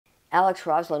Alex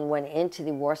Roslin went into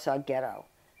the Warsaw Ghetto,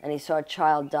 and he saw a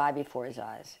child die before his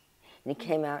eyes. And he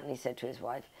came out and he said to his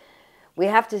wife, we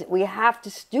have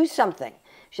to do something.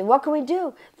 She said, what can we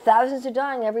do? Thousands are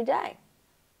dying every day.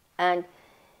 And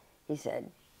he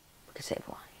said, we could save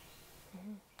one.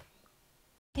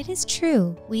 It is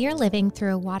true, we are living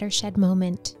through a watershed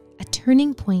moment, a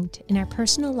turning point in our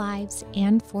personal lives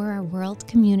and for our world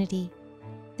community.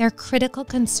 There are critical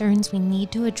concerns we need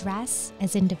to address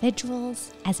as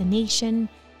individuals, as a nation,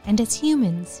 and as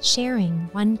humans sharing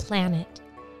one planet.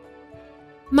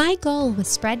 My goal with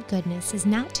Spread Goodness is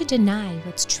not to deny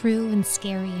what's true and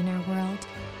scary in our world,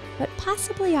 but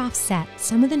possibly offset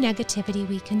some of the negativity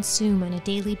we consume on a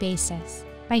daily basis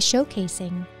by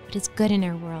showcasing what is good in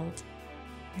our world.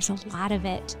 There's a lot of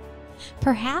it.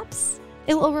 Perhaps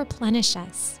it will replenish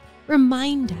us,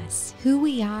 remind us who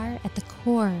we are at the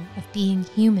core of being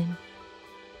human.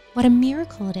 What a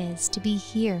miracle it is to be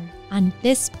here on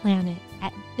this planet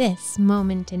at this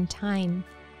moment in time,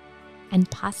 and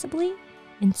possibly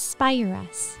inspire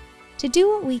us to do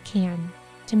what we can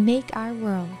to make our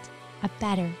world a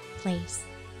better place.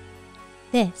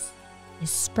 This is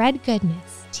Spread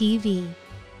Goodness TV.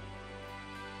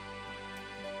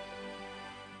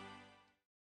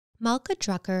 Malka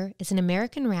Drucker is an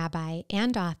American rabbi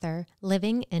and author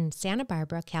living in Santa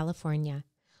Barbara, California.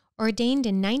 Ordained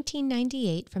in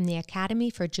 1998 from the Academy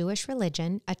for Jewish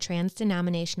Religion, a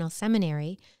trans-denominational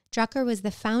seminary, Drucker was the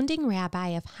founding rabbi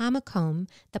of Hamakom,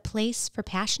 the place for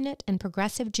passionate and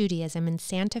progressive Judaism in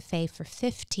Santa Fe for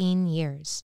 15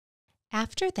 years.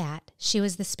 After that, she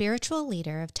was the spiritual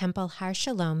leader of Temple Har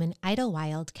Shalom in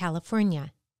Idlewild,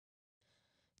 California.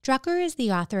 Drucker is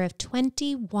the author of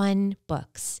 21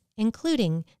 books,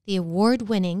 including the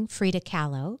award-winning Frida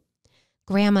Kahlo,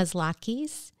 Grandma's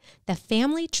Latkes, The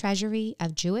Family Treasury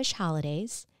of Jewish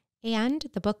Holidays, and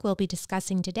the book we'll be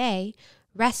discussing today,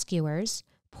 Rescuers,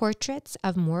 Portraits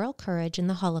of Moral Courage in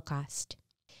the Holocaust.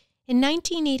 In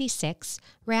 1986,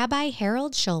 Rabbi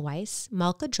Harold Schulweis,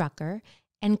 Malka Drucker,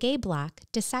 and Gay Block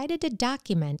decided to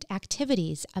document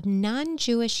activities of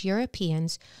non-Jewish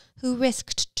Europeans who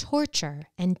risked torture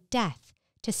and death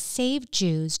to save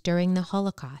Jews during the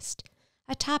Holocaust,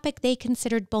 a topic they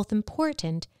considered both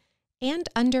important and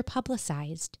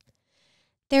underpublicized.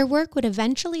 Their work would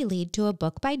eventually lead to a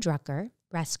book by Drucker,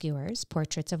 Rescuers,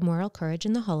 Portraits of Moral Courage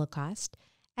in the Holocaust,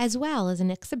 as well as an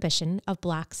exhibition of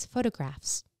Block's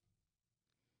photographs.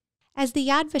 As the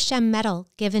Yad Vashem medal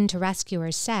given to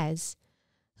rescuers says,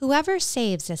 whoever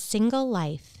saves a single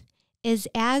life is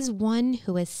as one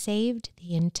who has saved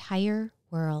the entire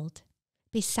world.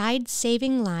 Besides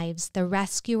saving lives, the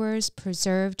rescuers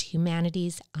preserved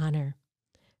humanity's honor.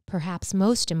 Perhaps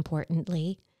most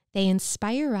importantly, they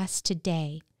inspire us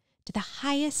today to the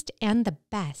highest and the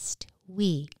best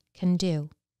we can do.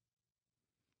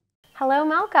 Hello,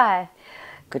 Malka.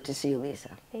 Good to see you,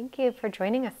 Lisa. Thank you for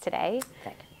joining us today.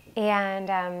 Thank you.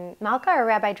 And Malka or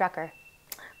Rabbi Drucker?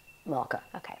 Malka.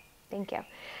 Okay, thank you.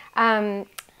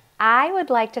 I would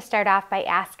like to start off by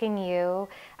asking you,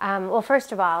 well,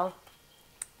 first of all,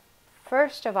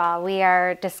 we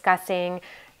are discussing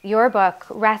your book,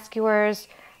 Rescuers,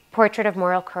 Portrait of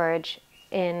Moral Courage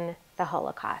in the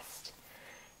Holocaust.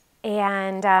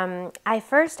 And I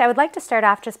would like to start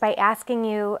off just by asking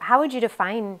you, how would you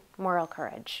define moral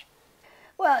courage?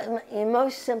 Well,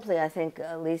 most simply, I think,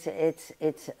 Lisa,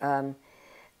 it's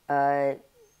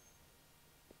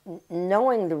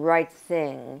knowing the right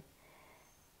thing,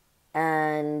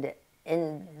 and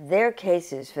in their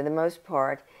cases, for the most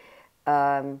part,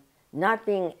 not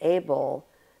being able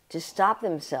to stop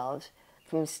themselves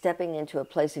from stepping into a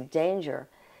place of danger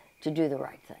to do the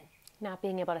right thing. Not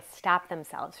being able to stop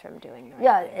themselves from doing the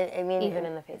right thing. Yeah, I mean, even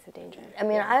in the face of danger. I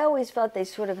mean, I always felt they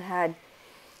sort of had,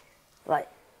 like,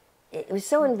 it was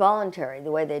so involuntary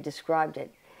the way they described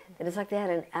it, that it's like they had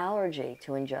an allergy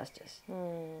to injustice.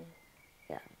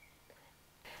 Yeah.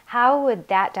 How would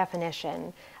that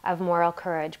definition of moral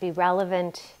courage be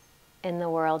relevant in the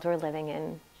world we're living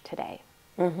in today?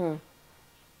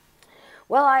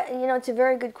 Well, it's a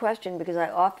very good question, because I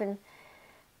often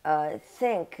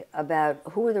think about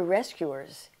who are the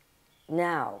rescuers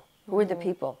now, who are the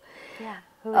people. Yeah.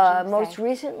 Who would you most say?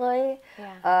 Recently,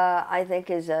 Yeah. I think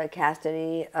is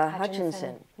Cassidy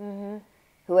Hutchinson,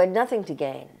 who had nothing to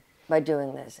gain by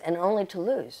doing this and only to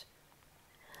lose.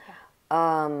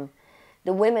 Yeah.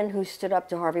 The women who stood up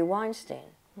to Harvey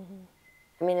Weinstein.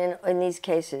 I mean, in these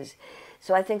cases.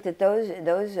 So I think that those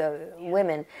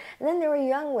women, and then there were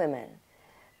young women,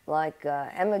 like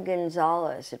Emma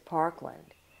Gonzalez at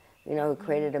Parkland, who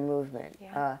created a movement.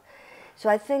 Yeah. So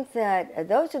I think that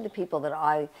those are the people that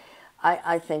I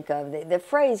I think of. The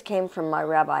phrase came from my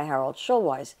Rabbi Harold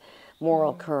Schulweis,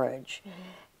 moral courage.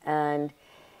 And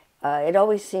it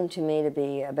always seemed to me to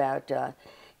be about,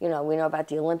 we know about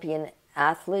the Olympian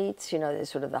athletes, the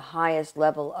sort of the highest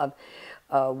level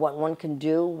of what one can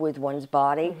do with one's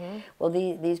body. Well,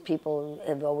 these people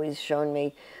have always shown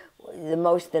me the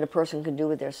most that a person can do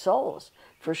with their souls,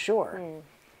 for sure.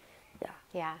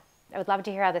 Yeah. I would love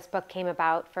to hear how this book came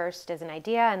about first as an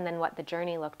idea and then what the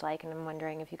journey looked like. And I'm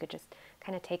wondering if you could just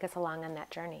kind of take us along on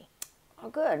that journey. Oh,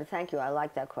 good. Thank you. I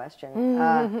like that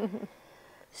question.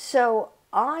 So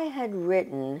I had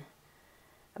written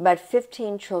about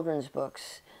 15 children's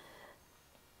books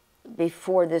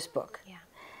before this book. Yeah.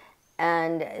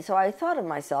 And so I thought of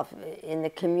myself in the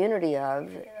community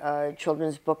of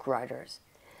children's book writers.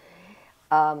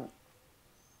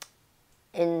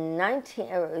 In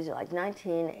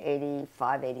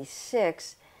 1985,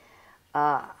 86,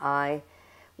 I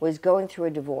was going through a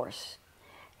divorce.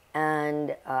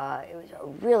 And it was a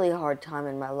really hard time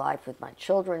in my life with my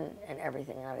children and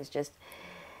everything. I was just,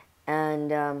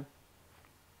 and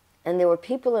there were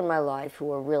people in my life who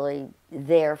were really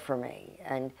there for me.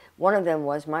 And one of them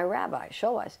was my rabbi,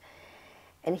 Schulweis.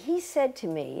 And he said to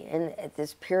me, at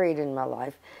this period in my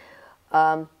life,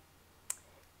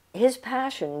 his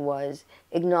passion was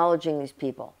acknowledging these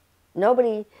people.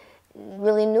 Nobody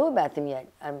really knew about them yet.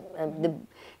 The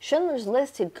Schindler's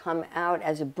List had come out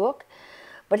as a book,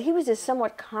 but he was a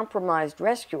somewhat compromised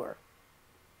rescuer.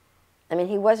 I mean,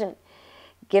 he wasn't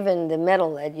given the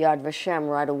medal at Yad Vashem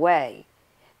right away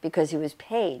because he was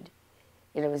paid.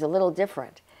 It was a little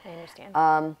different. I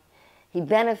understand. He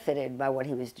benefited by what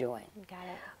he was doing. Got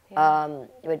it. Yeah.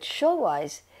 But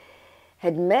Schulweis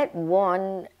had met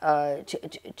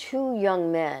two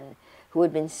young men who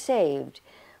had been saved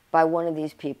by one of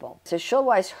these people. So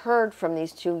Schulweis heard from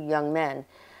these two young men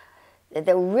that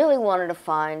they really wanted to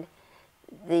find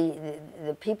the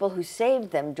people who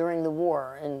saved them during the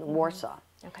war in Warsaw.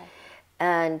 Okay.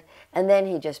 And then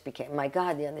he just became, my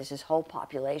God, there's this whole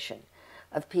population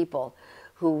of people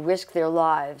who risk their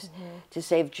lives to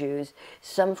save Jews,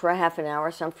 some for a half an hour,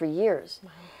 some for years.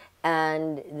 Wow.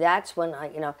 And that's when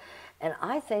and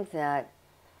I think that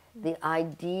the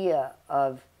idea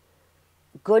of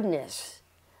goodness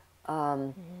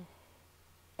and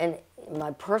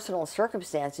my personal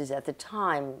circumstances at the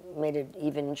time made it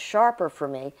even sharper for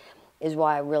me, is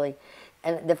why I really,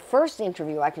 and the first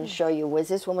interview I can show you was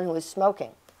this woman who was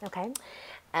smoking. Okay.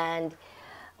 And,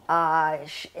 I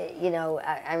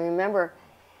remember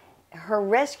her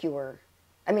rescuer,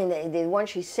 the one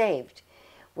she saved,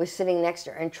 was sitting next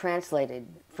to her and translated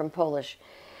from Polish.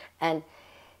 And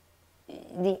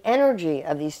the energy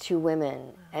of these two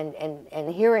women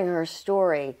and hearing her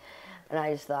story, and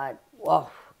I just thought, whoa,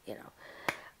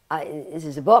 this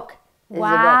is a book.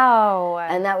 Wow.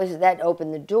 And that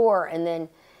opened the door. And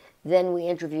then we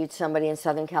interviewed somebody in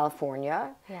Southern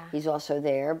California. Yeah. He's also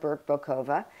there, Bert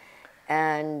Bokova.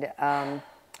 And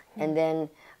then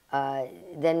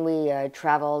we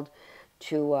traveled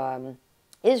to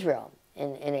Israel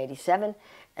in 87,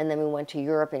 and then we went to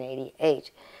Europe in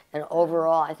 88. And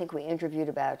overall, I think we interviewed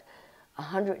about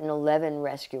 111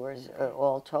 rescuers,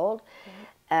 all told.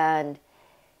 And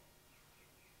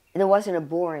there wasn't a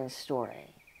boring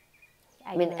story.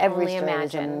 Every story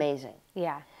was amazing.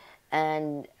 Yeah.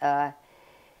 And the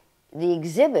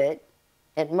exhibit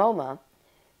at MoMA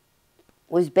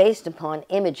was based upon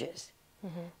images.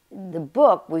 The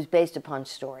book was based upon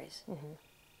stories.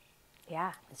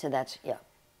 Yeah. So that's,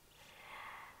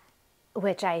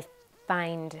 which I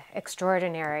find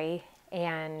extraordinary.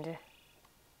 And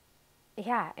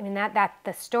that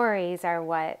the stories are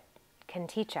what can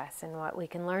teach us and what we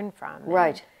can learn from.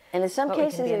 Right. And in some what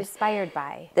cases, we can be inspired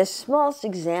by. The smallest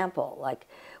example, like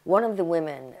one of the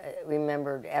women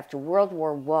remembered after World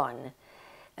War I,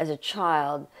 as a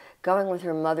child, going with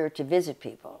her mother to visit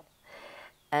people,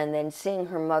 and then seeing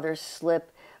her mother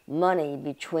slip money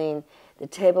between the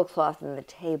tablecloth and the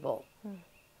table.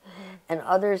 And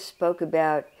others spoke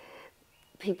about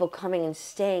people coming and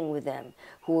staying with them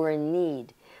who were in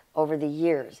need over the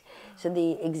years. So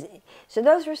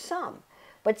those were some,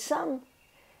 but some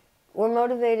were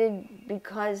motivated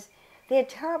because they had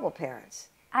terrible parents.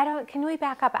 Can we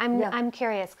back up? I'm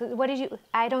curious. What did you?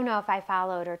 I don't know if I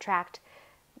followed or tracked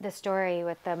the story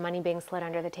with the money being slid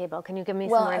under the table. Can you give me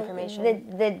some more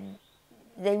information?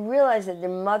 They realized that their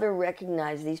mother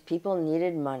recognized these people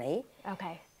needed money.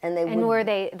 Okay. And were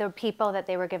they the people that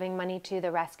they were giving money to,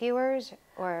 the rescuers,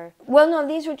 or? Well, no,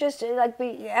 these were just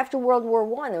after World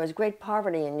War I, there was great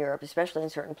poverty in Europe, especially in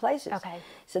certain places. Okay.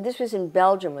 So this was in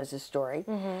Belgium, was the story,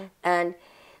 and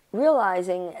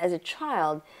realizing as a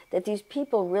child that these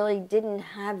people really didn't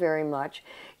have very much,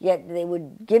 yet they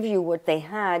would give you what they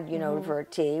had, you know, for a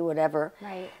tea, whatever.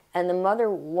 Right. And the mother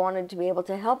wanted to be able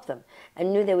to help them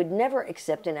and knew they would never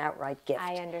accept an outright gift.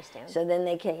 I understand. So then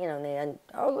they came, you know, and they,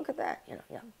 oh, look at that, you know,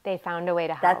 yeah. They found a way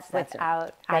to help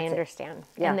without, I understand.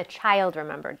 Yeah. And the child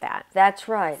remembered that. That's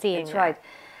right. Seeing That's that.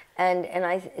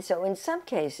 right. So in some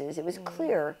cases, it was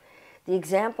clear the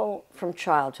example from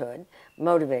childhood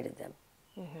motivated them.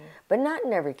 But not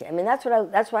in every case. I mean, that's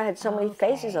why I had so many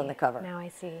faces on the cover. Now I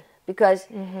see. Because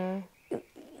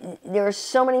there are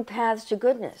so many paths to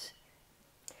goodness.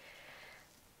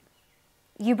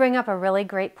 You bring up a really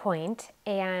great point,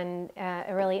 and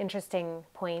a really interesting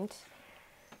point.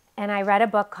 And I read a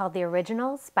book called The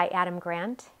Originals by Adam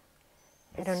Grant.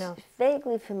 I don't know. It's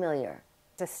vaguely familiar.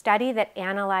 It's a study that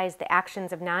analyzed the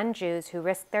actions of non-Jews who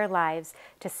risked their lives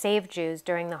to save Jews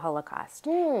during the Holocaust.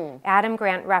 Adam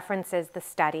Grant references the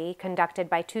study conducted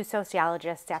by two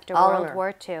sociologists after World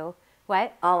War II.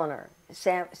 What? Oliner.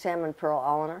 Sam and Pearl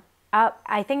Oliner.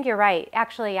 I think you're right.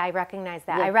 Actually, I recognize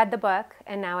that. Yeah. I read the book,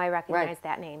 and now I recognize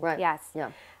that name. Right. Yes.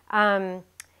 Yeah.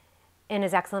 In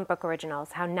his excellent book,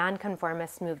 Originals, How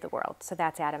Nonconformists Move the World. So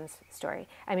that's Adam's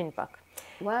book.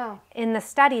 Wow. In the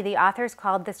study, the authors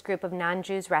called this group of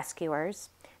non-Jews rescuers.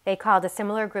 They called a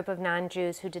similar group of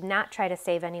non-Jews who did not try to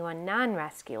save anyone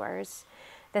non-rescuers.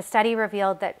 The study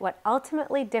revealed that what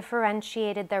ultimately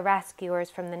differentiated the rescuers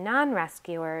from the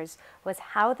non-rescuers was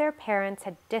how their parents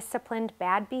had disciplined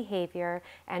bad behavior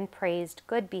and praised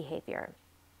good behavior.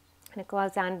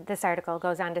 And this article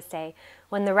goes on to say,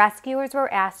 when the rescuers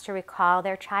were asked to recall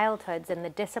their childhoods and the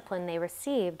discipline they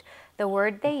received, the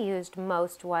word they used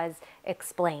most was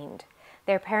explained.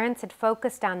 Their parents had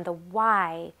focused on the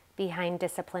why behind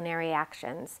disciplinary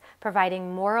actions,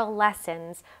 providing moral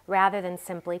lessons rather than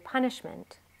simply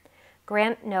punishment.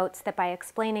 Grant notes that by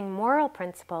explaining moral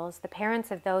principles, the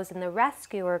parents of those in the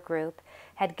rescuer group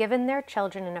had given their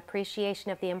children an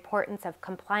appreciation of the importance of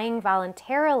complying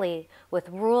voluntarily with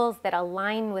rules that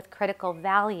align with critical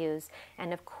values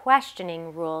and of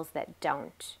questioning rules that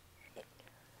don't.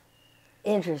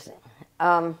 Interesting.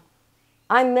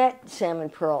 I met Sam and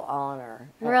Pearl Oliner.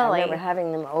 Really? I remember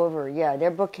having them over. Yeah,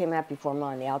 their book came out before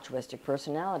mine, The Altruistic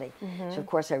Personality. So, of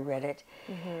course, I read it.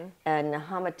 And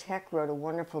Nahama Tech wrote a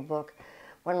wonderful book,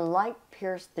 When Light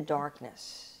Pierced the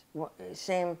Darkness.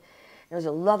 It was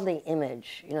a lovely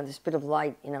image, you know, this bit of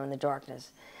light, you know, in the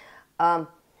darkness. I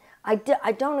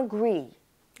don't agree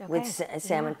with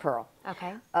Sam and Pearl.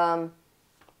 Okay.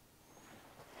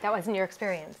 That wasn't your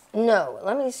experience? No.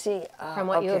 Let me see. From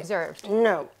what you observed?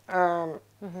 No.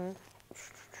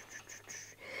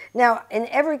 Now, in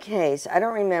every case, I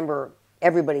don't remember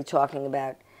everybody talking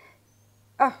about,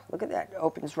 oh, look at that. It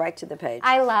opens right to the page.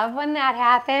 I love when that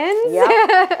happens.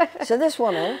 Yeah. So this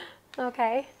woman,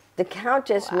 Okay. the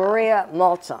Countess Maria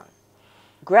Maltzahn,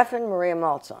 Gräfin Maria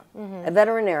Maltzahn, a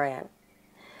veterinarian,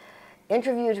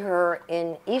 interviewed her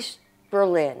in East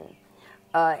Berlin,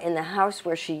 in the house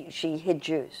where she hid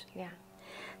Jews. Yeah.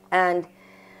 And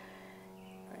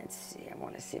let's see, I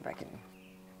want to see if I can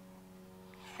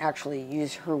actually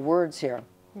use her words here.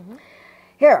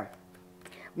 Here,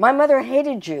 my mother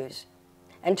hated Jews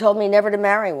and told me never to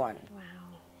marry one. Wow.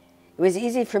 It was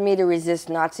easy for me to resist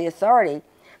Nazi authority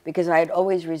because I had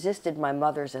always resisted my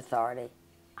mother's authority.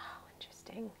 Oh,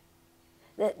 interesting.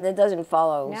 That doesn't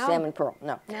follow No. Sam and Pearl.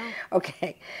 No. No.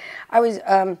 Okay. I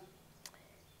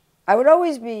would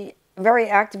always be very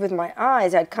active with my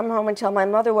eyes. I'd come home and tell my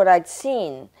mother what I'd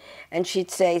seen, and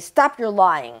she'd say, "Stop your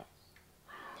lying."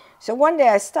 So one day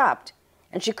I stopped,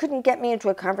 and she couldn't get me into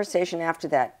a conversation after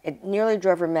that. It nearly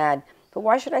drove her mad. But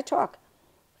why should I talk?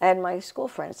 I had my school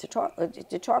friends to talk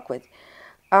with.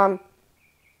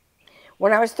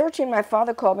 When I was 13, my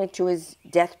father called me to his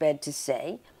deathbed to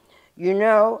say, "You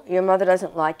know, your mother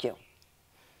doesn't like you.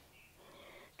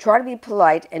 Try to be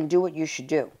polite and do what you should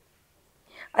do."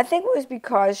 I think it was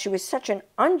because she was such an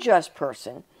unjust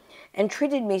person and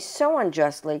treated me so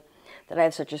unjustly that I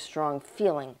have such a strong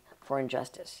feeling for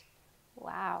injustice.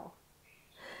 Wow.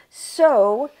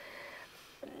 So,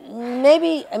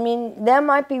 maybe, I mean, that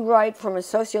might be right from a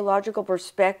sociological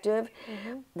perspective,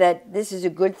 that this is a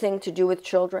good thing to do with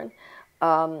children,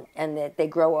 and that they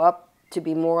grow up to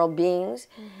be moral beings.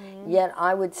 Yet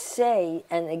I would say,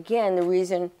 and again, the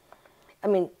reason, I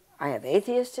mean, I have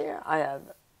atheists here, I have,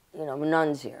 you know,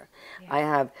 nuns here, I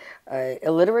have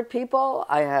illiterate people,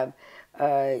 I have,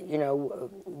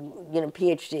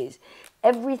 PhDs,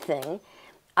 everything.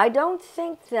 I don't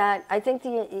think that, I think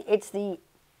it's the,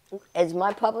 as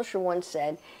my publisher once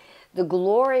said, the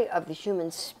glory of the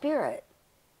human spirit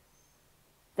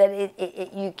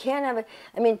that you can't have it.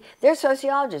 I mean, they're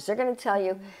sociologists. They're going to tell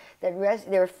you that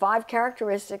there are 5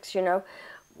 characteristics,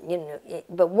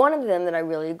 but one of them that I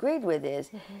really agreed with is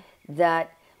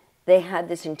that they had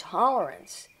this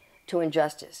intolerance to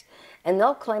injustice. And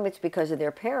they'll claim it's because of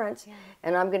their parents,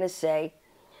 and I'm going to say,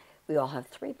 we all have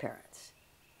 3 parents.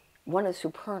 One is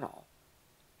supernal.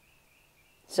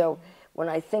 So when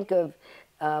I think of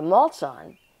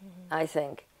Maltzahn, I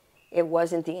think it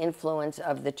wasn't the influence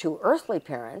of the 2 earthly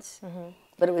parents,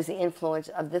 but it was the influence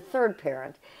of the 3rd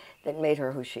parent that made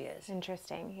her who she is.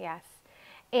 Interesting, yes.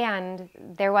 And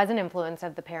there was an influence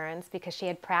of the parents because she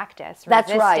had practiced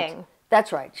resisting. That's right.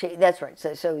 That's right. That's right.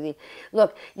 So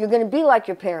look, you're going to be like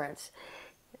your parents.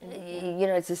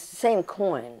 It's the same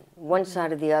coin, one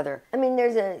side or the other. I mean,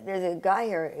 there's a guy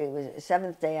here. It was a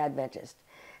Seventh-day Adventist,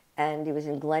 and he was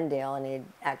in Glendale, and it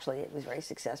was very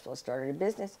successful. Started a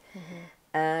business,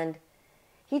 and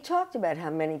he talked about how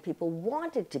many people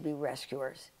wanted to be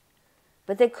rescuers,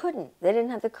 but they couldn't. They didn't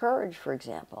have the courage, for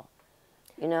example.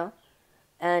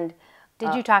 And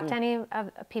did you talk to any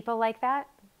of people like that?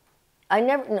 I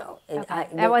never, no. Okay.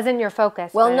 That wasn't your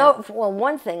focus. Well, no. Well,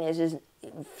 one thing is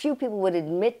few people would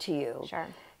admit to you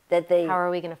that they... How are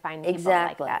we going to find people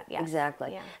like that? Yes.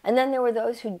 Exactly. Yeah. And then there were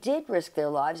those who did risk their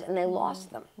lives and they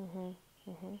lost them.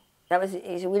 That was, we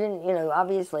didn't,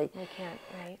 obviously. We can't,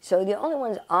 right. So the only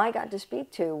ones I got to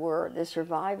speak to were the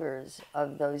survivors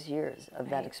of those years, of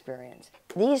that experience.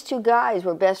 These 2 guys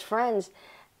were best friends,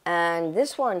 and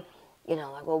this one,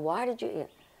 like, well, why did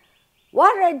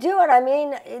I do it? I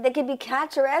mean, they could be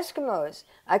cats or Eskimos.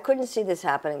 I couldn't see this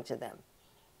happening to them,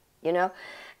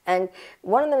 And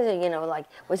one of them said, like,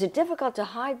 was it difficult to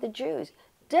hide the Jews?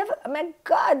 My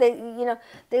God,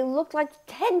 they looked like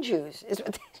 10 Jews. Is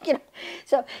what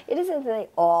So it isn't that they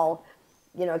all,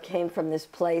 came from this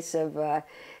place of,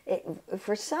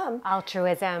 for some.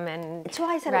 Altruism and... That's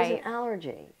why I said it was an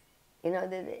allergy.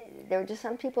 There were just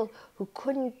some people who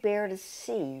couldn't bear to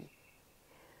see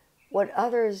what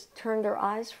others turned their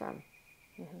eyes from.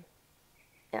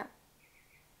 Yeah.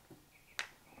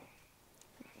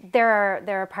 There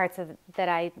are parts of that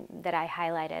I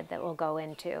highlighted that we'll go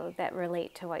into that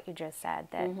relate to what you just said,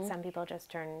 that some people just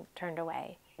turned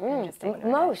away and just ignored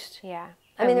most. it. Yeah.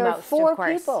 I mean, there are 4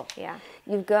 course. people. Yeah.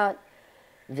 You've got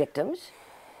victims,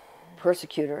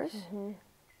 persecutors,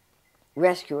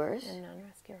 rescuers, And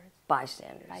non-rescuers.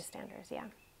 bystanders. Bystanders, yeah.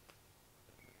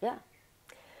 Yeah.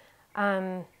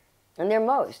 And they're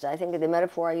most. I think the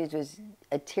metaphor I used was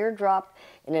a teardrop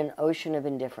in an ocean of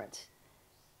indifference.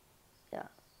 Yeah.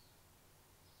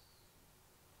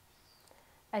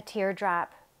 A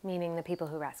teardrop, meaning the people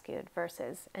who rescued,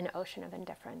 versus an ocean of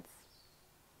indifference.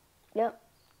 Yep.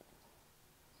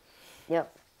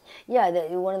 Yep. Yeah,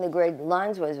 one of the great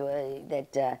lines was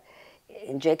that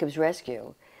in Jacob's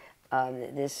Rescue,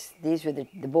 these were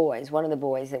the boys. One of the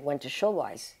boys that went to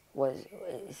Schulweis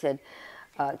said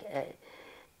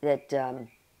that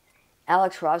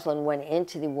Alex Roslin went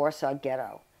into the Warsaw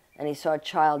Ghetto and he saw a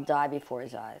child die before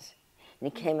his eyes.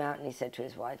 And he came out and he said to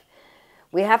his wife,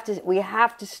 we have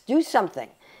to do something.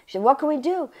 She said, what can we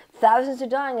do? Thousands are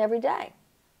dying every day.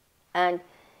 And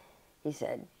he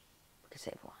said, we could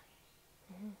save one.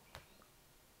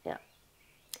 Yeah.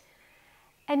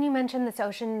 And you mentioned this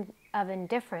ocean of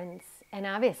indifference, and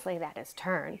obviously that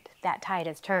tide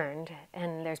has turned,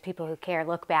 and there's people who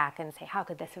look back and say, how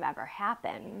could this have ever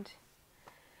happened?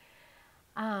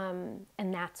 And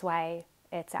that's why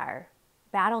it's our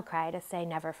battle cry to say,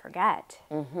 never forget.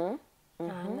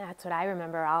 That's what I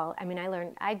remember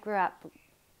I grew up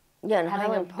in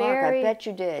Highland Park, I bet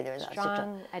you did. There was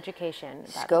strong education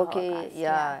about Skokie, the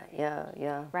Holocaust.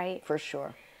 yeah. Right. For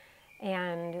sure.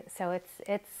 And so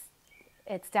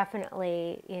it's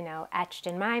definitely, etched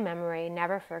in my memory,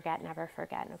 never forget, never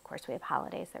forget. And of course we have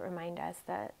holidays that remind us,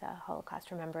 the Holocaust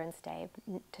Remembrance Day,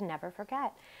 to never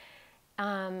forget.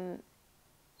 And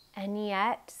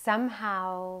yet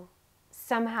somehow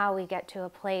we get to a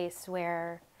place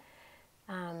where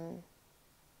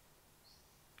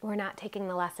we're not taking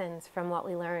the lessons from what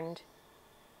we learned.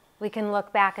 We can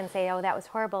look back and say, oh, that was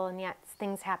horrible, and yet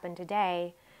things happen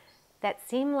today that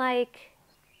seem like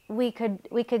we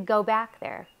could go back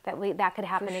there, that could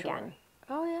happen again.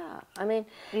 Oh yeah, I mean,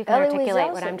 you can Elie articulate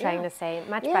Wiesel what I'm trying to say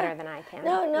much better than I can.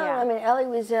 No, I mean, Elie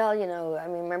Wiesel, I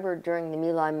mean, remember during the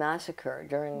My Lai massacre,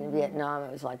 during Vietnam,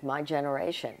 it was like my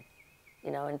generation,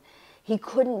 and he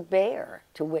couldn't bear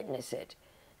to witness it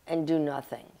and do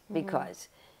nothing because,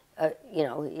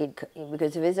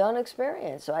 because of his own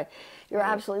experience. So you're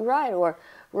absolutely right. Or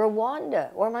Rwanda,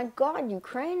 or my God,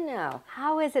 Ukraine now.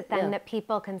 How is it then that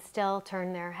people can still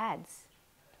turn their heads,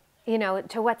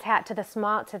 to what's to the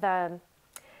small, to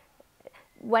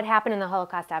what happened in the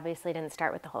Holocaust obviously didn't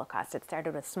start with the Holocaust. It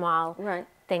started with small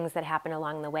things that happened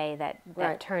along the way that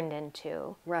turned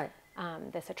into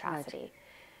this atrocity.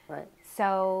 Right.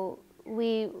 So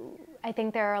I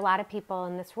think there are a lot of people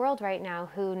in this world right now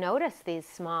who notice these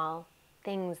small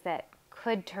things that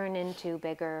could turn into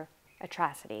bigger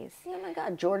atrocities. Oh my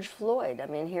God, George Floyd. I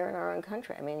mean, here in our own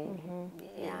country. I mean,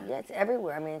 yeah, it's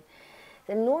everywhere. I mean, it's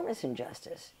enormous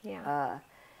injustice. Yeah.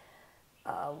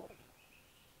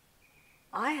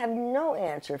 I have no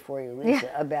answer for you,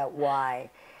 Lisa, about why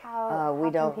we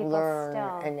don't learn,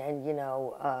 and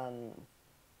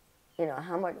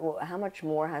how much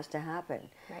more has to happen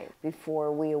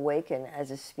before we awaken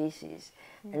as a species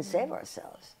and save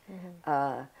ourselves.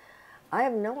 I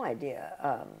have no idea.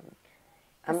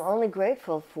 I'm only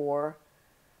grateful for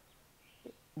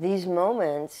these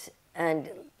moments, and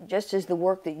just as the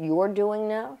work that you're doing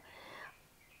now,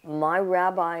 my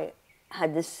rabbi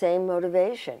had the same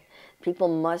motivation. People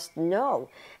must know,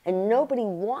 and nobody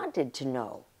wanted to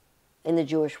know in the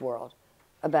Jewish world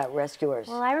about rescuers.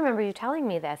 Well, I remember you telling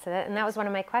me this, and that was one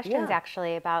of my questions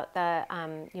actually about the.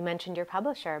 You mentioned your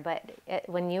publisher, but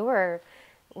when you were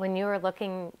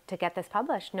looking to get this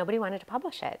published, nobody wanted to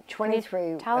publish it.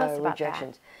 23 tell us about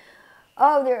rejections.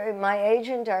 That? My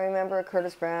agent, I remember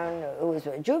Curtis Brown, who was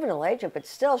a juvenile agent, but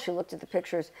still, she looked at the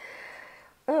pictures.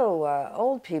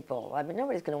 Old people. I mean,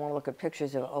 nobody's going to want to look at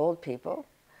pictures of old people.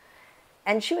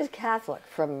 And she was Catholic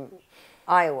from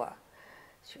Iowa.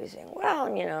 She was saying, well,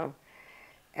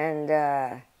 and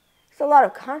there's a lot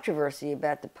of controversy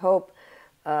about the Pope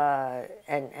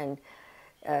and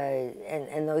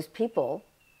those people,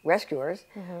 rescuers,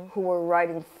 who were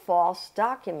writing false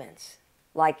documents.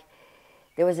 Like,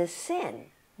 there was a sin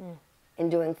in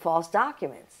doing false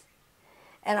documents.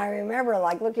 And I remember,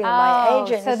 looking at my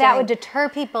agent. So that would deter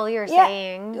people, you're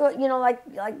saying? Like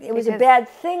it was a bad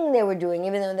thing they were doing,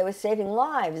 even though they were saving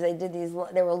lives. They did these.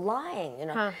 They were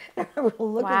lying. I remember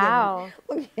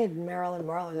looking at Marilyn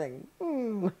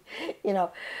Monroe,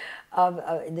 of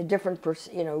the different,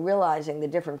 realizing the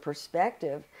different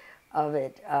perspective of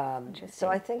it. So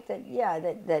I think that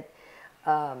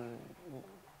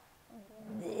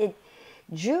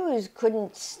Jews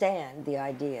couldn't stand the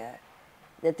idea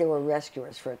that there were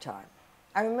rescuers for a time.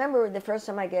 I remember the first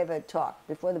time I gave a talk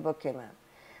before the book came out.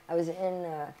 I was I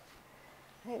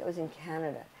think it was in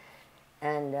Canada,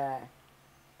 and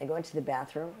I go into the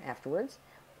bathroom afterwards,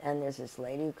 and there's this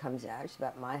lady who comes out. She's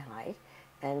about my height,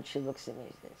 and she looks at me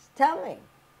and says, "Tell me,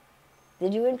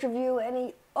 did you interview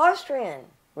any Austrian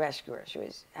rescuers?" She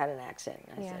had an accent.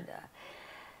 I said,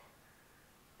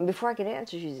 and before I could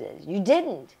answer, she says, "You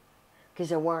didn't, because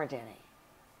there weren't any."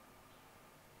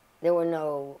 There were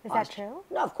no... Is that true?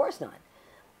 No, of course not.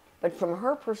 But from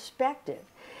her perspective,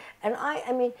 and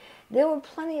I mean, there were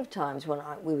plenty of times when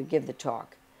we would give the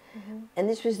talk, and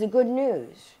this was the good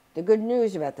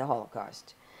news about the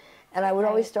Holocaust. And I would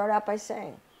always start out by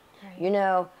saying,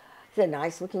 it's a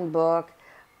nice looking book,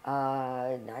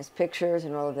 nice pictures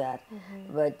and all of that,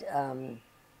 but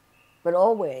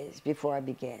always, before I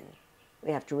begin,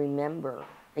 we have to remember,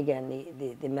 again,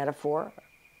 the metaphor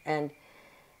and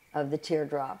of the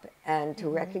teardrop, and to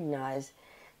recognize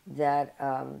that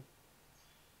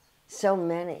so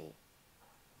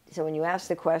when you ask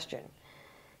the question,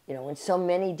 when so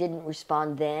many didn't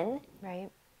respond then,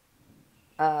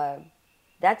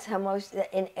 that's how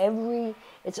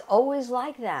it's always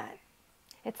like that.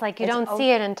 It's like you don't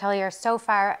see it until you're so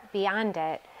far beyond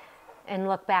it and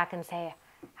look back and say,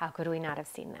 how could we not have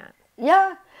seen that?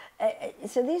 Yeah.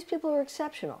 So these people are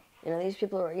exceptional. These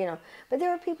people are, but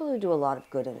there are people who do a lot of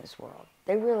good in this world.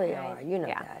 They really are.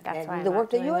 That. That's why the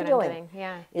work that you're doing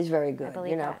is very good. I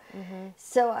believe that.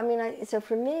 So I mean, so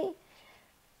for me,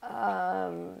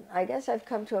 I guess I've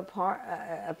come to a part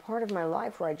of my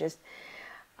life where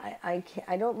I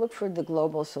don't look for the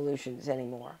global solutions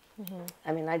anymore.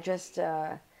 I mean, I just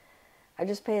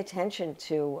pay attention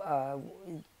to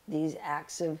these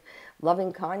acts of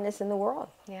loving kindness in the world.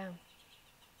 Yeah.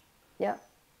 Yeah.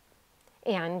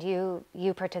 And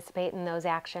you participate in those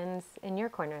actions in your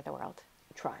corner of the world.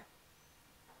 Try.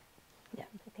 Yeah.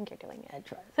 I think you're doing it. I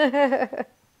try.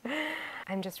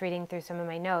 I'm just reading through some of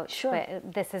my notes. Sure.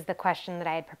 But this is the question that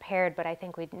I had prepared, but I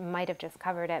think we might have just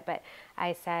covered it. But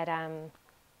I said,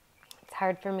 it's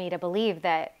hard for me to believe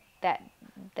that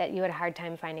you had a hard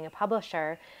time finding a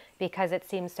publisher because it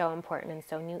seems so important and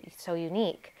so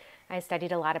unique. I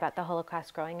studied a lot about the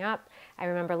Holocaust growing up. I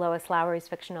remember Lois Lowry's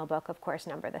fictional book, of course,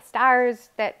 Number the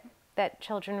Stars, that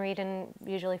children read in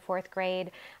usually 4th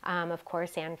grade. Of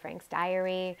course, Anne Frank's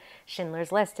diary,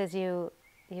 Schindler's List, as you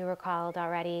recalled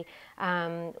already.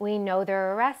 We know there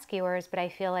are rescuers, but I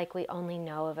feel like we only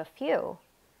know of a few.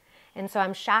 And so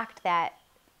I'm shocked that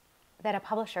a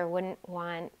publisher wouldn't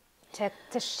want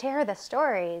to share the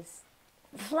stories.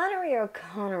 Flannery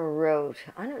O'Connor wrote,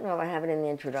 I don't know if I have it in the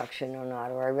introduction or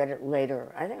not, or I read it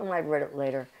later. I think I might have read it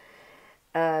later.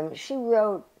 She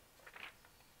wrote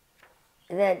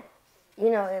that, you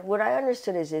know, what I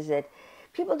understood is that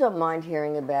people don't mind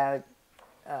hearing about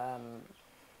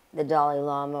the Dalai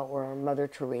Lama or Mother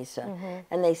Teresa,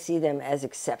 and they see them as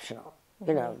exceptional.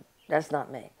 You know, that's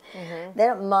not me. They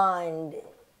don't mind,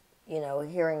 you know,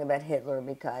 hearing about Hitler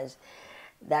because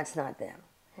that's not them.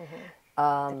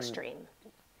 It's extreme.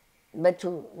 But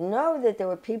to know that there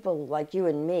were people like you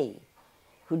and me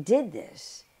who did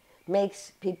this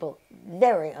makes people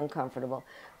very uncomfortable.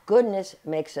 Goodness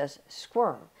makes us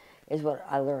squirm, is what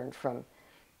I learned from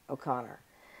O'Connor.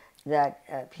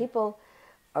 That people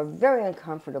are very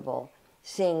uncomfortable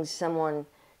seeing someone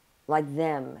like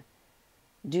them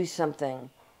do something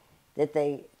that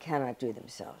they cannot do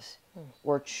themselves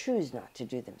or choose not to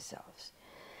do themselves.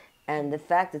 And the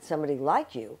fact that somebody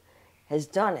like you has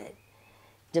done it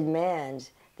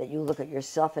demands that you look at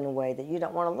yourself in a way that you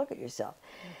don't want to look at yourself.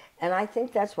 And I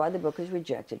think that's why the book is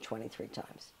rejected 23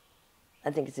 times.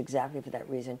 I think it's exactly for that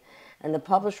reason. And the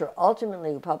publisher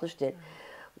ultimately who published it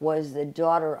was the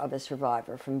daughter of a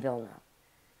survivor from Vilna.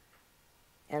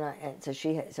 And so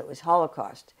it was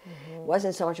Holocaust. It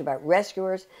wasn't so much about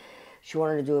rescuers. She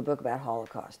wanted to do a book about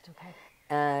Holocaust. Okay.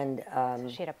 And so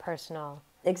she had a personal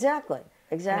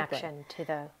connection to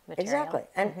the material. Exactly.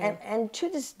 And to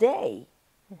this day,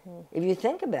 if you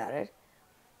think about it,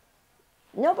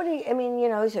 nobody, I mean, you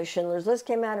know, so Schindler's List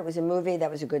came out. It was a movie. That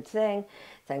was a good thing.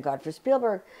 Thank God for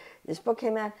Spielberg. This book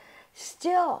came out.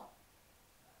 Still,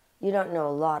 you don't know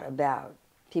a lot about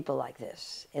people like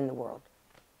this in the world.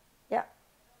 Yeah.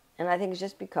 And I think it's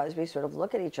just because we sort of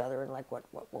look at each other and like,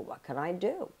 what can I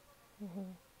do?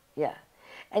 Yeah.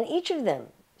 And each of them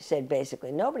said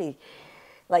basically, nobody,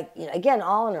 like, you know, again,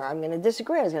 Olener, I'm going to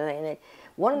disagree. I was going to say,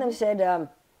 one of them said,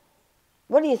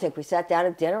 what do you think? We sat down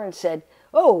at dinner and said,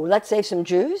 oh, let's save some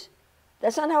Jews?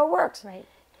 That's not how it works. Right.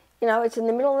 You know, it's in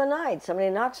the middle of the night. Somebody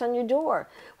knocks on your door.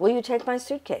 Will you take my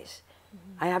suitcase?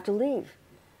 I have to leave.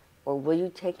 Or will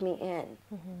you take me in?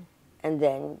 And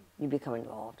then you become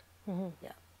involved.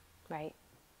 Yeah. Right.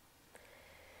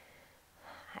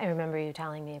 I remember you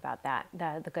telling me about that,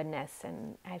 the goodness,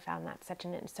 and I found that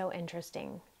so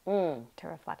interesting to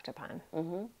reflect upon.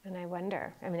 And I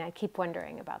wonder, I mean, I keep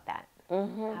wondering about that,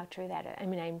 how true that is. I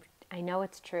mean, I know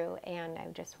it's true, and I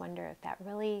just wonder if that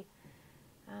really,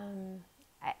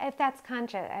 if that's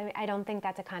conscious. I don't think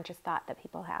that's a conscious thought that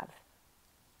people have.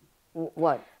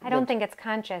 What? I don't think it's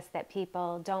conscious that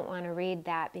people don't want to read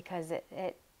that because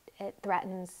it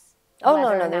threatens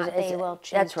whether or not they will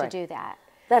choose to do that.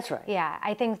 That's right. Yeah,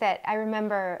 I think that I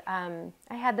remember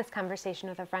I had this conversation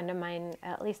with a friend of mine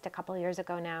at least a couple years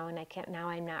ago now, and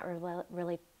I'm not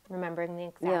really remembering the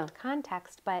exact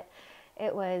context, but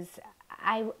it was,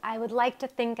 I would like to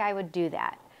think I would do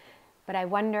that, but I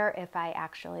wonder if I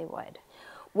actually would.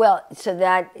 Well, so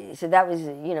that was,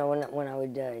 you know, when I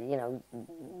would, you know,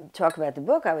 talk about the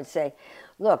book, I would say,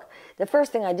 look, the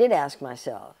first thing I did ask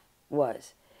myself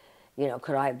was, you know,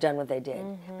 could I have done what they did?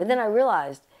 But then I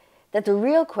realized that the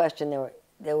real question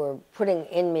they were putting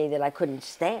in me that I couldn't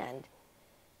stand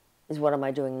is, what am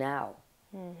I doing now?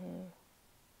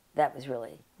 That was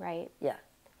really... Right. Yeah.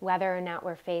 Whether or not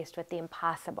we're faced with the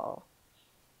impossible.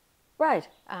 Right.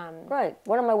 Right.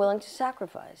 What am I willing to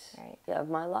sacrifice of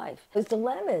my life? Those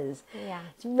dilemmas. Yeah.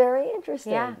 It's very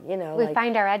interesting. Yeah. You know, we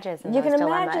find our edges in you those can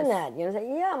dilemmas. imagine that. You know,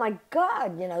 say, yeah, my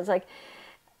God. You know, it's like,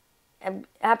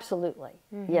 absolutely.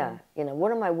 Yeah. You know,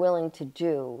 what am I willing to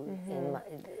do?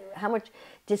 How much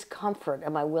discomfort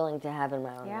am I willing to have in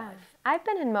my own life? I've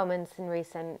been in moments in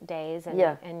recent days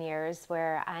and years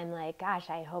where I'm like,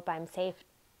 gosh, I hope I'm safe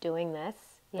doing this.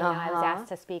 You know, I was asked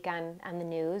to speak on the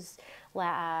news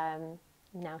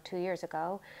now 2 years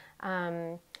ago,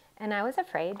 and I was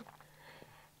afraid.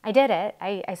 I did it.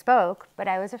 I spoke, but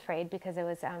I was afraid because it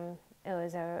was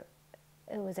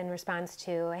in response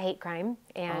to a hate crime,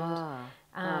 and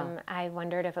I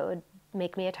wondered if it would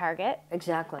make me a target.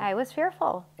 Exactly. I was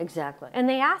fearful. Exactly. And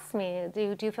they asked me,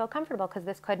 do you feel comfortable? Because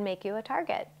this could make you a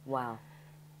target. Wow.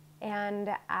 And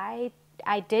I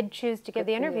did choose to give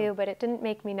the interview, but it didn't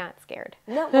make me not scared.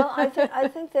 No, well, I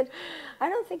think that, I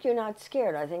don't think you're not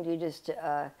scared. I think you just,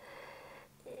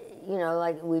 you know,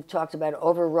 like we've talked about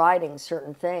overriding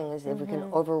certain things, if we can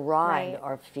override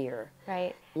our fear.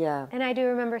 Right. Yeah. And I do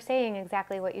remember saying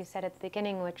exactly what you said at the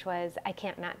beginning, which was, I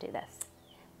can't not do this.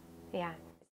 Yeah.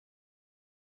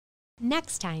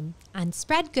 Next time on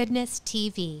Spread Goodness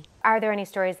TV. Are there any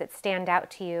stories that stand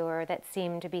out to you or that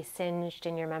seem to be singed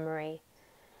in your memory?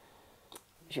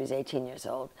 She was 18 years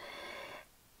old.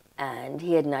 And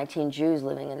he had 19 Jews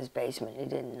living in his basement. He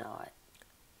didn't know it.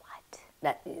 What?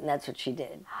 That's what she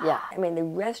did. Yeah. I mean, they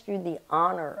rescued the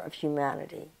honor of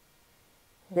humanity.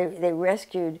 They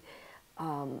rescued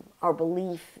our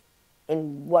belief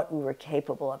in what we were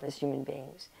capable of as human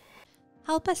beings.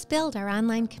 Help us build our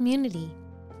online community.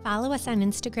 Follow us on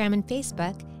Instagram and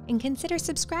Facebook, and consider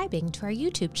subscribing to our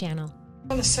YouTube channel.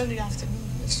 On a Sunday afternoon,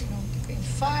 was, between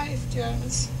 5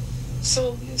 Germans,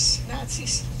 soldiers,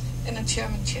 Nazis, and a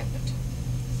German shepherd.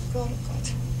 God, oh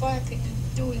God, barking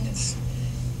and doing this.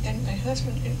 And my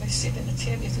husband and I sit in a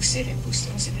chair. We had to sit and push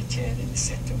us in a chair. And I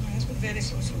said to my husband, "Where is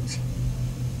those rules?"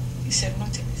 He said,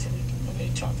 "Nothing." I said, "What are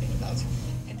you talking about?"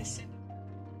 And they said,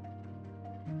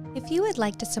 if you would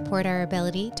like to support our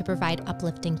ability to provide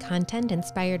uplifting content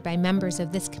inspired by members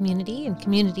of this community and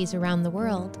communities around the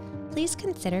world, please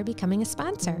consider becoming a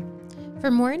sponsor.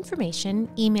 For more information,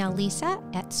 email Lisa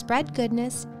at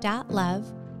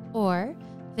spreadgoodness.love or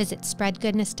visit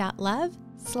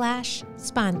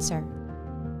spreadgoodness.love/sponsor.